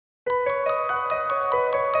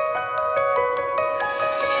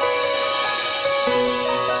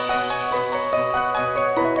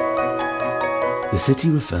The city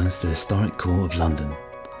refers to the historic core of London,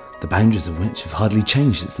 the boundaries of which have hardly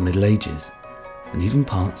changed since the Middle Ages, and even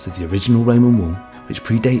parts of the original Roman wall, which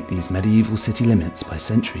predate these medieval city limits by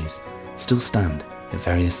centuries, still stand at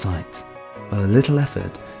various sites. While a little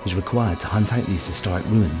effort is required to hunt out these historic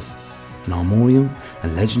ruins, an armorial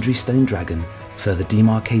and legendary stone dragon further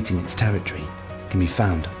demarcating its territory can be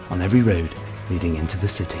found on every road leading into the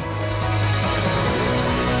city.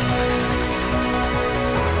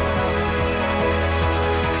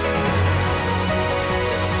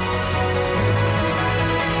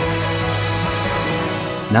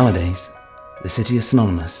 Nowadays, the city is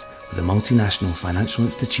synonymous with the multinational financial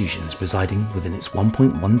institutions residing within its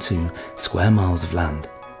 1.12 square miles of land.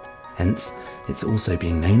 Hence, it's also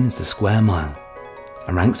being known as the Square Mile,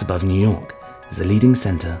 and ranks above New York as the leading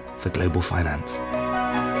centre for global finance.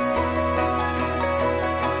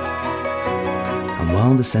 And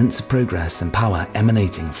while the sense of progress and power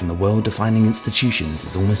emanating from the world-defining institutions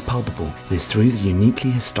is almost palpable, it is through the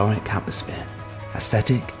uniquely historic atmosphere,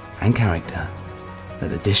 aesthetic and character that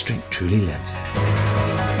the district truly lives.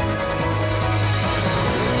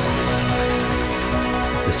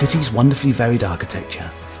 The city's wonderfully varied architecture,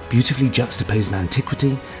 beautifully juxtaposing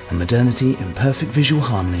antiquity and modernity in perfect visual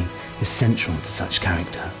harmony, is central to such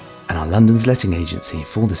character, and our London's letting agency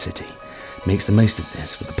for the city makes the most of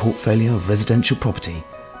this with a portfolio of residential property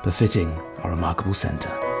befitting our remarkable centre.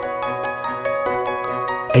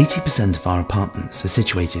 80% of our apartments are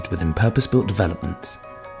situated within purpose-built developments,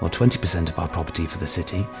 while 20% of our property for the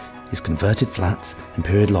city is converted flats and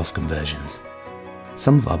period loft conversions.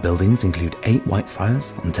 Some of our buildings include 8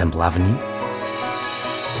 Whitefriars on Temple Avenue,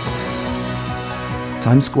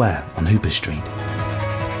 Times Square on Hooper Street,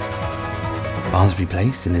 Barnsbury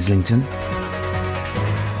Place in Islington,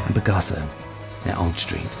 and Picasso near Old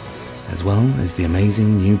Street, as well as the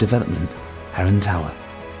amazing new development Heron Tower,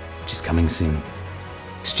 which is coming soon.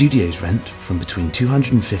 Studios rent from between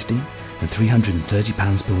 £250 and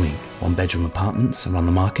 £330 per week. One-bedroom apartments are on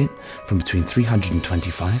the market from between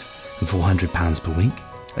 £325 and £400 per week.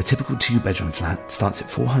 A typical 2-bedroom flat starts at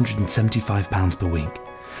 £475 per week,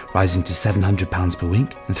 rising to £700 per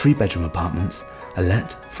week, and 3-bedroom apartments are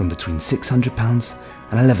let from between £600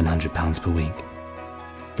 and £1,100 per week.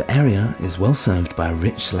 The area is well served by a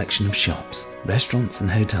rich selection of shops, restaurants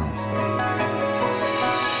and hotels.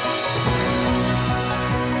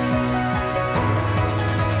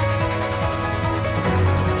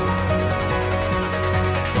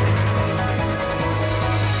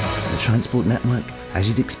 The transport network, as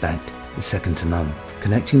you'd expect, is second to none,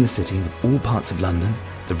 connecting the city with all parts of London,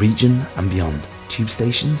 the region and beyond. Tube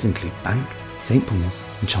stations include Bank, St Paul's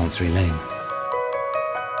and Chancery Lane.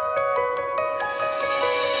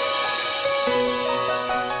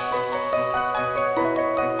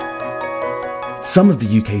 Some of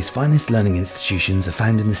the UK's finest learning institutions are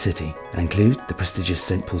found in the city and include the prestigious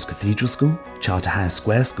St Paul's Cathedral School, Charterhouse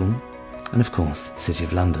Square School and of course City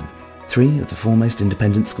of London, 3 of the foremost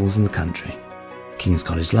independent schools in the country. King's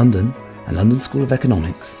College London and London School of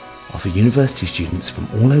Economics offer university students from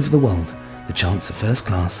all over the world the chance of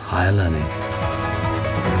first-class higher learning.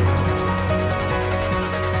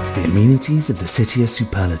 The amenities of the city are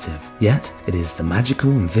superlative, yet it is the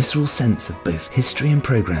magical and visceral sense of both history and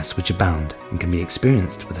progress which abound and can be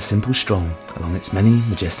experienced with a simple stroll along its many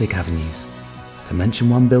majestic avenues. To mention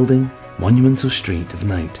one building, monument or street of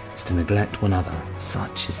note is to neglect one other.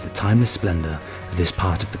 Such is the timeless splendour of this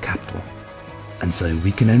part of the capital. And so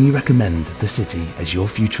we can only recommend the city as your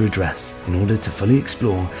future address in order to fully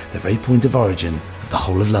explore the very point of origin of the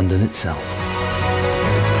whole of London itself.